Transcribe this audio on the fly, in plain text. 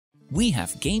we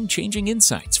have game-changing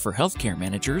insights for healthcare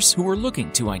managers who are looking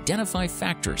to identify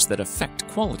factors that affect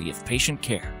quality of patient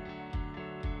care.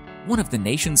 One of the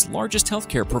nation's largest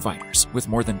healthcare providers, with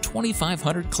more than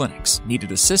 2,500 clinics,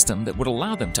 needed a system that would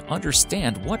allow them to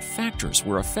understand what factors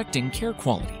were affecting care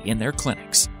quality in their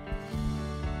clinics.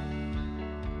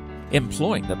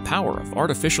 Employing the power of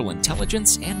artificial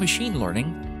intelligence and machine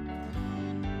learning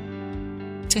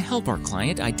to help our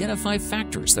client identify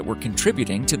factors that were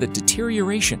contributing to the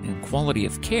deterioration in quality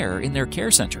of care in their care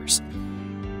centers.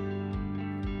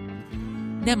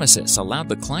 Nemesis allowed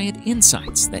the client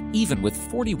insights that even with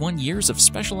 41 years of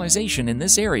specialization in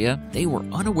this area, they were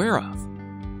unaware of.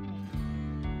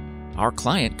 Our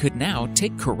client could now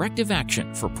take corrective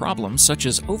action for problems such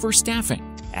as overstaffing,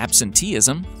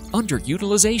 absenteeism,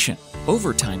 underutilization,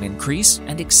 overtime increase,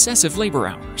 and excessive labor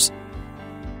hours.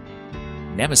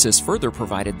 Nemesis further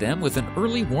provided them with an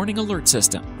early warning alert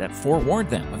system that forewarned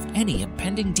them of any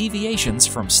impending deviations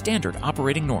from standard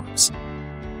operating norms.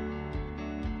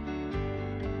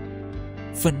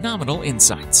 Phenomenal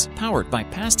insights powered by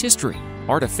past history,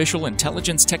 artificial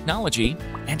intelligence technology,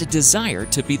 and a desire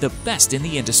to be the best in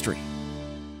the industry.